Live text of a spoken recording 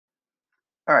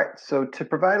All right, so to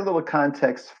provide a little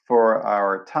context for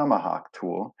our tomahawk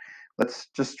tool, let's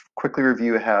just quickly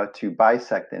review how to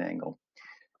bisect an angle.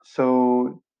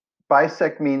 So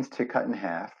bisect means to cut in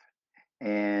half,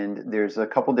 and there's a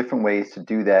couple different ways to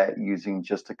do that using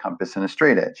just a compass and a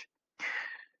straight edge.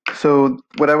 So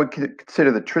what I would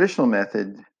consider the traditional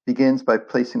method begins by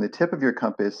placing the tip of your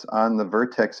compass on the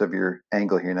vertex of your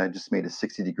angle here, and I just made a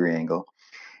 60-degree angle.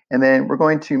 And then we're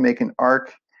going to make an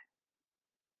arc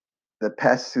that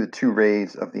passes through the two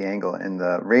rays of the angle, and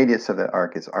the radius of that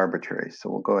arc is arbitrary.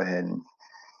 So we'll go ahead and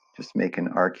just make an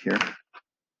arc here.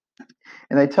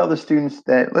 And I tell the students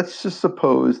that let's just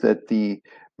suppose that the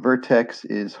vertex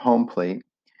is home plate.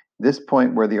 This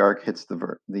point where the arc hits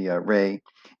the ray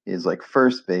is like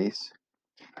first base,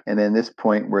 and then this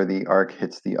point where the arc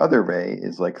hits the other ray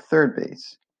is like third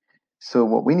base. So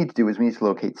what we need to do is we need to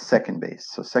locate second base.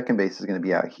 So second base is going to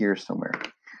be out here somewhere.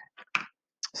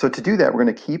 So to do that, we're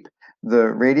going to keep the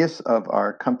radius of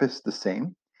our compass the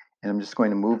same, and I'm just going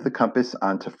to move the compass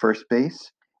onto first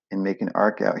base and make an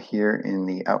arc out here in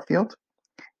the outfield,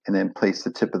 and then place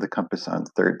the tip of the compass on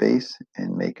third base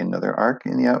and make another arc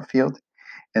in the outfield.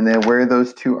 And then where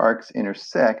those two arcs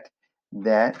intersect,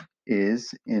 that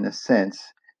is, in a sense,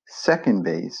 second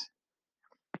base.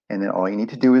 And then all you need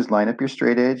to do is line up your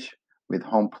straight edge with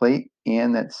home plate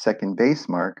and that second base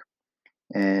mark.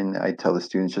 And I tell the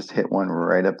students just hit one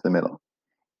right up the middle.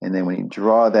 And then when you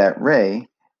draw that ray,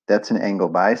 that's an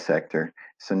angle bisector.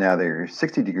 So now their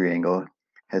 60-degree angle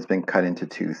has been cut into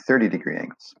two 30-degree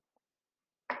angles.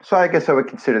 So I guess I would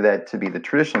consider that to be the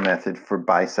traditional method for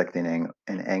bisecting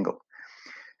an angle.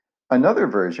 Another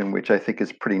version, which I think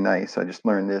is pretty nice, I just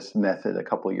learned this method a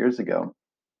couple years ago,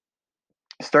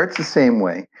 starts the same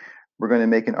way. We're going to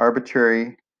make an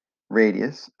arbitrary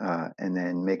radius and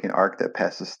then make an arc that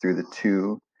passes through the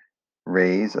two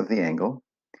rays of the angle.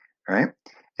 All right.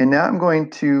 And now I'm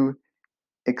going to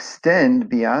extend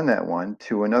beyond that one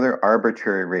to another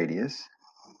arbitrary radius.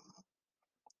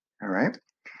 All right.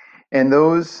 And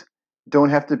those don't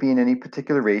have to be in any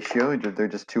particular ratio. They're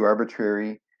just two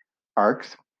arbitrary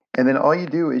arcs. And then all you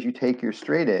do is you take your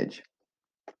straight edge,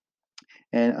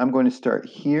 and I'm going to start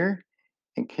here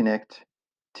and connect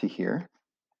to here.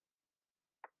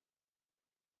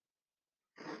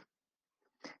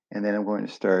 And then I'm going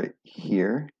to start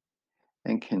here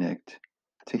and connect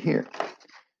to here.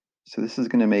 So this is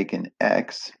going to make an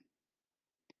X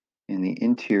in the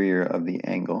interior of the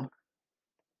angle.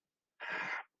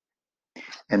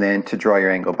 And then to draw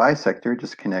your angle bisector,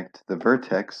 just connect the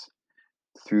vertex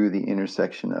through the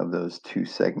intersection of those two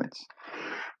segments.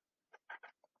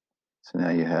 So now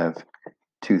you have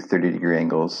two 30-degree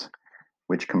angles,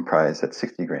 which comprise that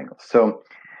 60-degree angle. So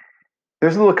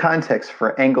there's a little context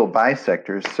for angle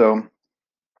bisectors. So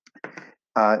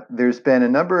there's been a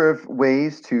number of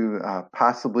ways to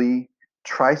possibly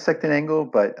trisect an angle,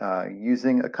 but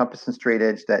using a compass and straight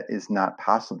edge, that is not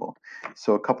possible.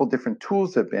 So a couple different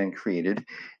tools have been created,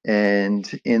 and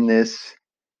in this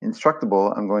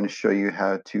instructable, I'm going to show you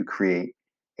how to create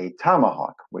a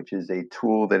tomahawk, which is a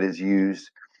tool that is used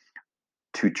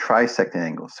to trisect an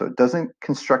angle. So it doesn't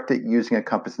construct it using a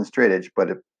compass and straight edge, but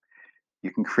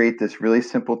you can create this really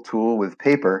simple tool with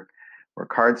paper or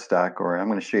cardstock, or I'm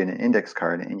going to show you an index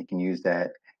card, and you can use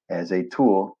that as a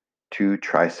tool to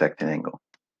trisect an angle.